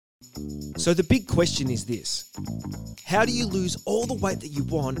So the big question is this: how do you lose all the weight that you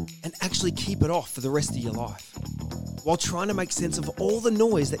want and actually keep it off for the rest of your life, while trying to make sense of all the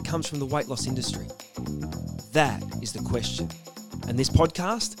noise that comes from the weight loss industry? That is the question, and this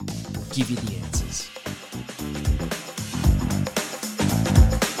podcast will give you the answers.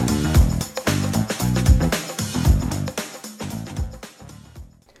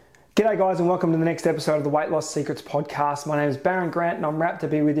 G'day guys, and welcome to the next episode of the Weight Loss Secrets podcast. My name is Baron Grant and I'm rapt to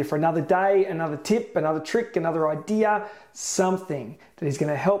be with you for another day, another tip, another trick, another idea, something that is going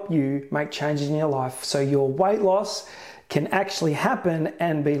to help you make changes in your life so your weight loss can actually happen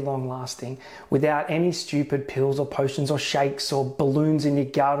and be long lasting without any stupid pills or potions or shakes or balloons in your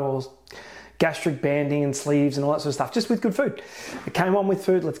gut or gastric banding and sleeves and all that sort of stuff, just with good food. It came on with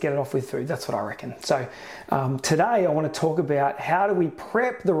food, let's get it off with food. That's what I reckon. So today I want to talk about how do we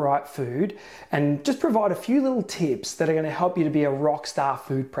prep the right food and just provide a few little tips that are going to help you to be a rock star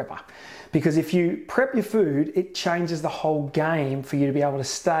food prepper. Because if you prep your food, it changes the whole game for you to be able to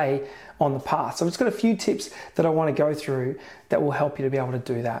stay on the path. So I've just got a few tips that I want to go through that will help you to be able to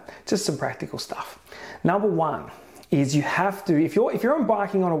do that. Just some practical stuff. Number one is you have to, if you're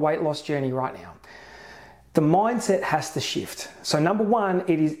embarking on a weight loss journey right now, the mindset has to shift. So number one,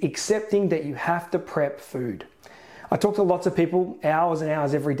 it is accepting that you have to prep food. I talk to lots of people hours and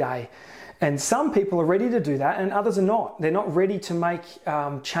hours every day, and some people are ready to do that and others are not. They're not ready to make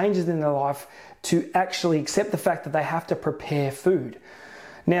changes in their life to actually accept the fact that they have to prepare food.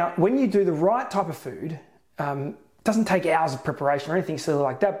 Now, when you do the right type of food, it doesn't take hours of preparation or anything silly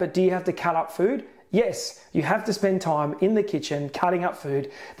like that, but do you have to cut up food? Yes, you have to spend time in the kitchen cutting up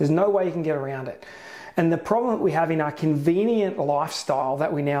food. There's no way you can get around it. And the problem that we have in our convenient lifestyle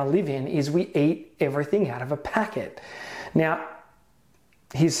that we now live in is we eat everything out of a packet. Now,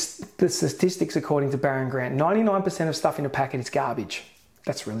 here's the statistics according to Baron Grant. 99% of stuff in a packet is garbage.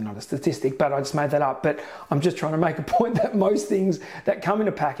 That's really not a statistic, but I just made that up. But I'm just trying to make a point that most things that come in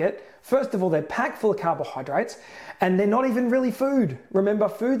a packet, first of all, they're packed full of carbohydrates and they're not even really food. Remember,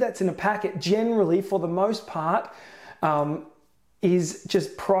 food that's in a packet generally, for the most part, is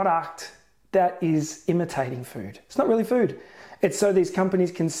just product that is imitating food. It's not really food. It's so these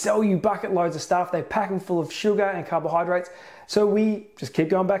companies can sell you bucket loads of stuff. They pack them full of sugar and carbohydrates. So we just keep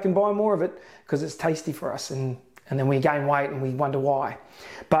going back and buying more of it because it's tasty for us. And then we gain weight and we wonder why.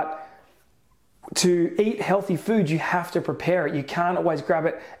 But to eat healthy food, you have to prepare it. You can't always grab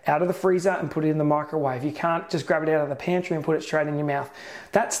it out of the freezer and put it in the microwave. You can't just grab it out of the pantry and put it straight in your mouth.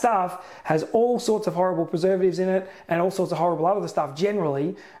 That stuff has all sorts of horrible preservatives in it and all sorts of horrible other stuff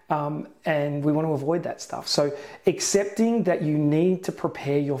generally, and we want to avoid that stuff. So accepting that you need to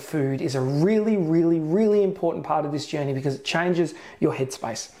prepare your food is a really, really, really important part of this journey because it changes your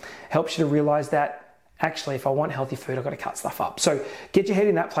headspace. Helps you to realize that actually, if I want healthy food, I've got to cut stuff up. So get your head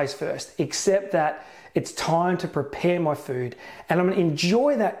in that place first. Accept that it's time to prepare my food and I'm going to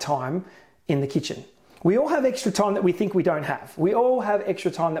enjoy that time in the kitchen. We all have extra time that we think we don't have. We all have extra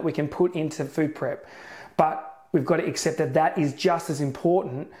time that we can put into food prep, but we've got to accept that that is just as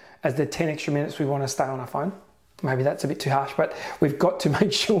important as the 10 extra minutes we want to stay on our phone. Maybe that's a bit too harsh, but we've got to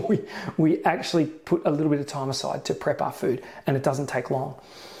make sure we actually put a little bit of time aside to prep our food, and it doesn't take long.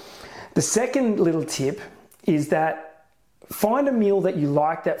 The second little tip is that find a meal that you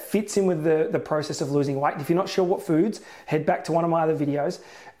like that fits in with the process of losing weight. If you're not sure what foods, head back to one of my other videos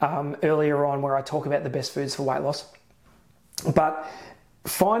earlier on where I talk about the best foods for weight loss. But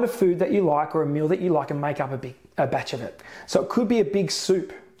find a food that you like or a meal that you like and make up a batch of it. So it could be a big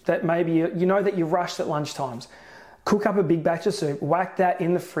soup that maybe you know that you're rushed at lunchtimes. Cook up a big batch of soup, whack that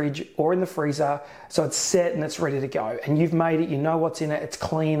in the fridge or in the freezer so it's set and it's ready to go. And you've made it, you know what's in it, it's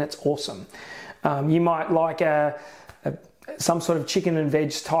clean, it's awesome. You might like some sort of chicken and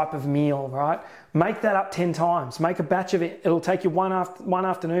veg type of meal, right? Make that up 10 times. Make a batch of it. It'll take you one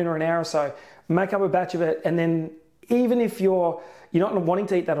afternoon or an hour or so. Make up a batch of it, and then even if you're not wanting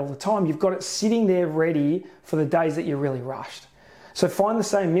to eat that all the time, you've got it sitting there ready for the days that you're really rushed. So find the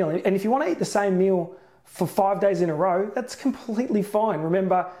same meal. And if you want to eat the same meal for 5 days in a row, that's completely fine.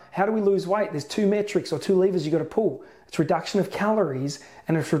 Remember, how do we lose weight? There's two metrics or two levers you got to pull. It's reduction of calories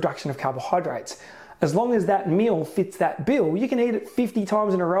and it's reduction of carbohydrates. As long as that meal fits that bill, you can eat it 50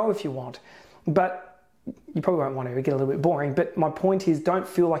 times in a row if you want. But you probably won't want to, it get a little bit boring. But my point is, don't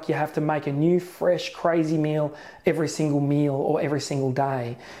feel like you have to make a new, fresh, crazy meal every single meal or every single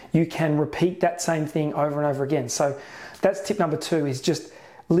day. You can repeat that same thing over and over again. So that's tip number 2, is just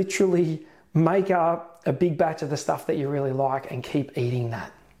literally make up a big batch of the stuff that you really like and keep eating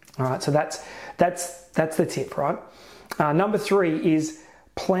that. All right, so that's the tip, right? Number 3 is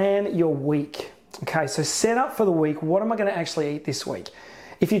plan your week. Okay, so set up for the week. What am I going to actually eat this week?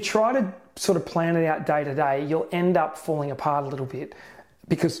 If you try to sort of plan it out day to day, you'll end up falling apart a little bit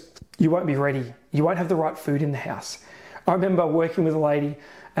because you won't be ready. You won't have the right food in the house. I remember working with a lady,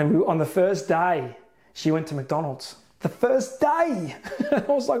 and on the first day, she went to McDonald's. The first day. I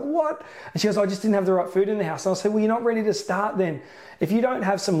was like, what? And she goes, I just didn't have the right food in the house. And I said, well, you're not ready to start then. If you don't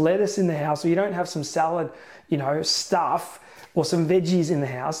have some lettuce in the house, or you don't have some salad, stuff, or some veggies in the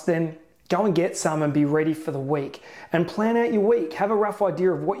house, then go and get some and be ready for the week. And plan out your week. Have a rough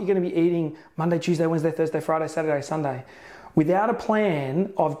idea of what you're going to be eating Monday, Tuesday, Wednesday, Thursday, Friday, Saturday, Sunday. Without a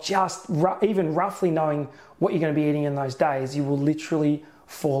plan of just even roughly knowing what you're going to be eating in those days, you will literally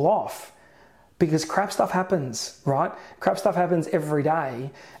fall off. Because crap stuff happens, right? Crap stuff happens every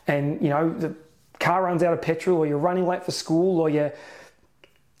day. And, the car runs out of petrol, or you're running late for school, or you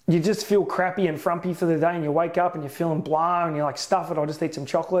just feel crappy and frumpy for the day, and you wake up and you're feeling blah, and you're like, stuff it, I'll just eat some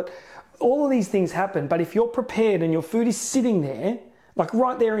chocolate. All of these things happen. But if you're prepared and your food is sitting there, like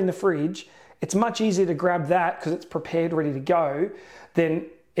right there in the fridge, it's much easier to grab that because it's prepared, ready to go, than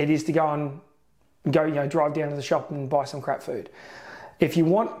it is to go, drive down to the shop and buy some crap food. If you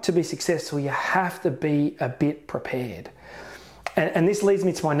want to be successful, you have to be a bit prepared. And this leads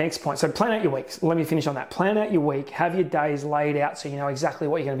me to my next point. So plan out your weeks. Let me finish on that. Plan out your week. Have your days laid out so you know exactly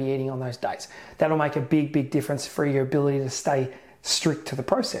what you're going to be eating on those days. That'll make a big, big difference for your ability to stay strict to the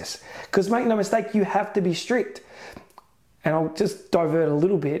process. Because make no mistake, you have to be strict. And I'll just divert a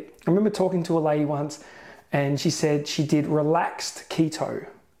little bit. I remember talking to a lady once, and she said she did relaxed keto.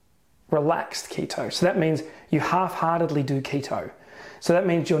 Relaxed keto. So that means you half-heartedly do keto. So that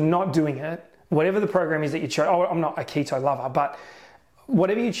means you're not doing it, whatever the program is that you chose. Oh, I'm not a keto lover, but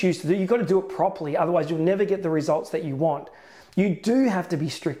whatever you choose to do, you've got to do it properly. Otherwise, you'll never get the results that you want. You do have to be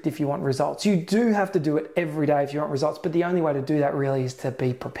strict if you want results. You do have to do it every day if you want results. But the only way to do that really is to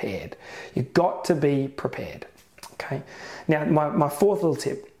be prepared. You've got to be prepared. Okay. Now, my fourth little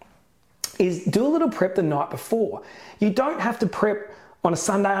tip is do a little prep the night before. You don't have to prep on a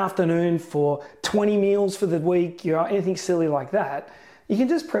Sunday afternoon for 20 meals for the week, anything silly like that. You can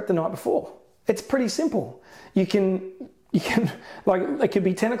just prep the night before. It's pretty simple. You can like, it could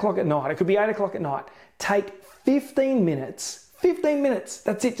be 10 o'clock at night. It could be 8 o'clock at night. Take 15 minutes,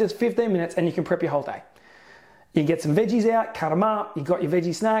 that's it, just 15 minutes, and you can prep your whole day. You can get some veggies out, cut them up. You've got your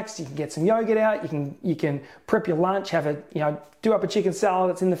veggie snacks. You can get some yogurt out. You can prep your lunch, do up a chicken salad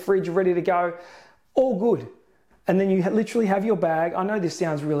that's in the fridge ready to go. All good. And then you literally have your bag. I know this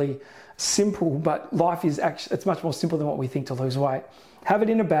sounds really simple, but life is actually, it's much more simple than what we think to lose weight. Have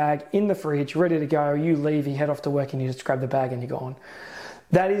it in a bag, in the fridge, ready to go. You leave, you head off to work, and you just grab the bag and you're gone.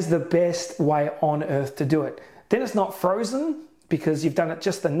 That is the best way on earth to do it. Then it's not frozen because you've done it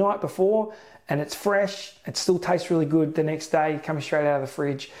just the night before, and it's fresh. It still tastes really good the next day, coming straight out of the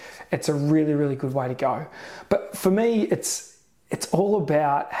fridge. It's a really, really good way to go. But for me, it's all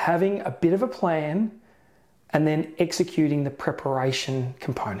about having a bit of a plan and then executing the preparation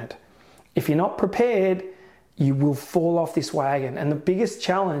component. If you're not prepared, you will fall off this wagon. And the biggest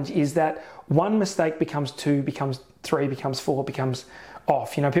challenge is that one mistake becomes two, becomes three, becomes four, becomes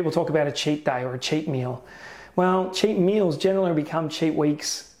off. People talk about a cheat day or a cheat meal. Well, cheat meals generally become cheat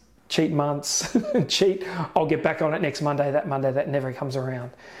weeks, cheat months, I'll get back on it next Monday that never comes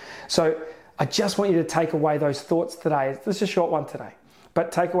around. So I just want you to take away those thoughts today. This is a short one today.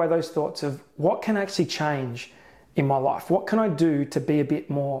 But take away those thoughts of what can actually change in my life? What can I do to be a bit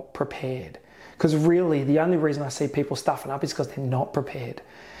more prepared? Because really, the only reason I see people stuffing up is because they're not prepared.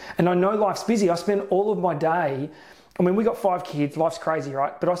 And I know life's busy. I spend all of my day, we got 5 kids, life's crazy,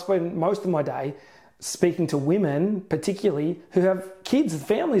 right? But I spend most of my day speaking to women, particularly, who have kids and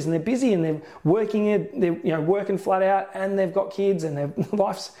families, and they're busy and they're working flat out, and they've got kids, and their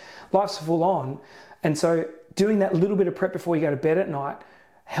life's full on. And so doing that little bit of prep before you go to bed at night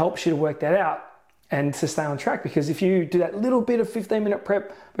helps you to work that out and to stay on track. Because if you do that little bit of 15-minute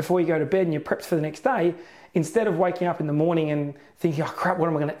prep before you go to bed and you're prepped for the next day, instead of waking up in the morning and thinking, oh crap, what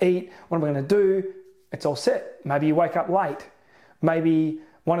am I going to eat? What am I going to do? It's all set. Maybe you wake up late. Maybe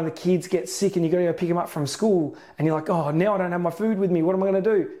one of the kids gets sick and you got to go pick him up from school, and you're like, oh, now I don't have my food with me. What am I going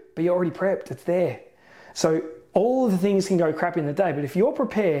to do? But you're already prepped. It's there. So all of the things can go crap in the day, but if you're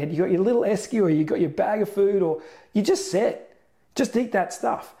prepared, you got your little esky, or you got your bag of food, or you just set. Just eat that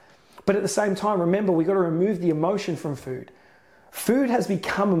stuff. But at the same time, remember, we got to remove the emotion from food. Food has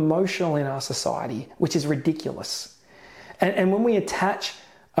become emotional in our society, which is ridiculous. And when we attach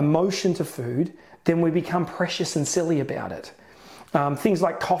emotion to food, then we become precious and silly about it. Things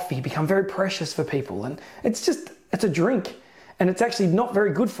like coffee become very precious for people, and it's a drink, and it's actually not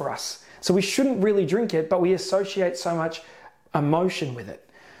very good for us. So we shouldn't really drink it, but we associate so much emotion with it.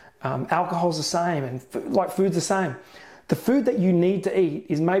 Alcohol's the same, and food's the same. The food that you need to eat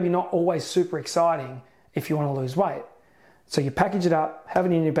is maybe not always super exciting if you want to lose weight. So you package it up, have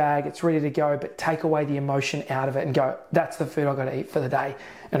it in your bag, it's ready to go, but take away the emotion out of it and go, that's the food I've got to eat for the day,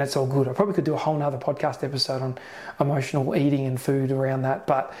 and it's all good. I probably could do a whole nother podcast episode on emotional eating and food around that,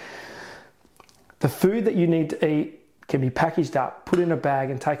 but the food that you need to eat can be packaged up, put in a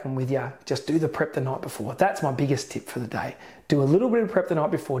bag and take them with you. Just do the prep the night before. That's my biggest tip for the day. Do a little bit of prep the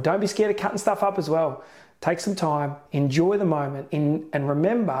night before. Don't be scared of cutting stuff up as well. Take some time, enjoy the moment, and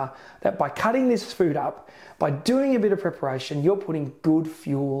remember that by cutting this food up, by doing a bit of preparation, you're putting good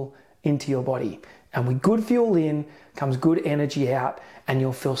fuel into your body. And with good fuel in comes good energy out, and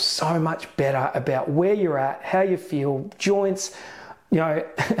you'll feel so much better about where you're at, how you feel, joints,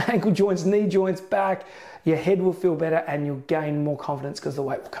 ankle joints, knee joints, back. Your head will feel better and you'll gain more confidence because the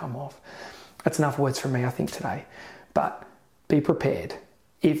weight will come off. That's enough words from me, I think, today. But be prepared.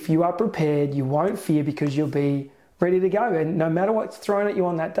 If you are prepared, you won't fear because you'll be ready to go. And no matter what's thrown at you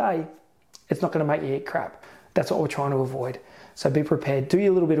on that day, it's not going to make you eat crap. That's what we're trying to avoid. So be prepared. Do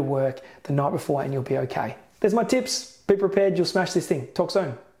your little bit of work the night before and you'll be okay. There's my tips. Be prepared. You'll smash this thing. Talk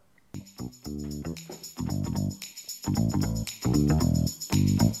soon.